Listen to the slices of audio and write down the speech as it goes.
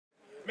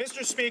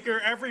Mr.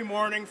 Speaker, every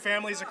morning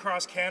families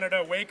across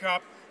Canada wake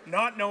up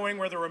not knowing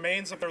where the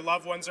remains of their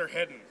loved ones are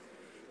hidden.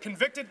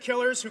 Convicted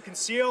killers who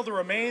conceal the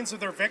remains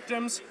of their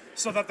victims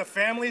so that the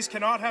families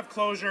cannot have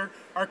closure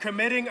are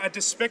committing a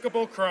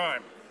despicable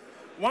crime.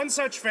 One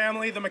such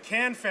family, the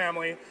McCann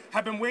family,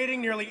 have been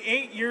waiting nearly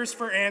 8 years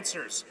for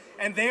answers,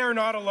 and they are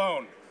not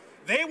alone.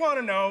 They want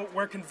to know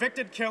where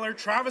convicted killer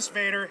Travis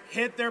Vader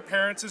hid their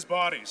parents'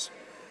 bodies.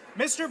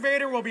 Mr.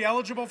 Vader will be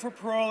eligible for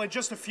parole in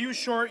just a few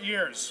short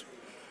years,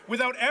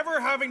 without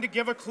ever having to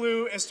give a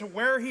clue as to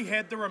where he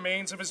hid the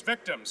remains of his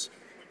victims.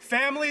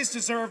 Families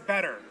deserve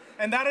better,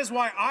 and that is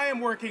why I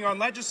am working on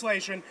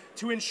legislation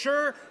to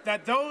ensure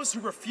that those who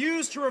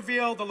refuse to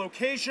reveal the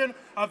location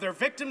of their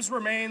victims'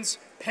 remains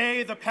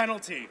pay the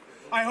penalty.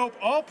 I hope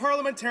all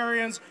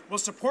parliamentarians will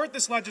support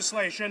this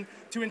legislation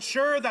to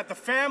ensure that the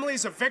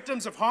families of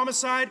victims of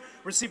homicide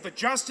receive the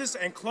justice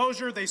and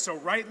closure they so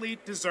rightly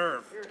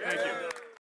deserve. Thank you.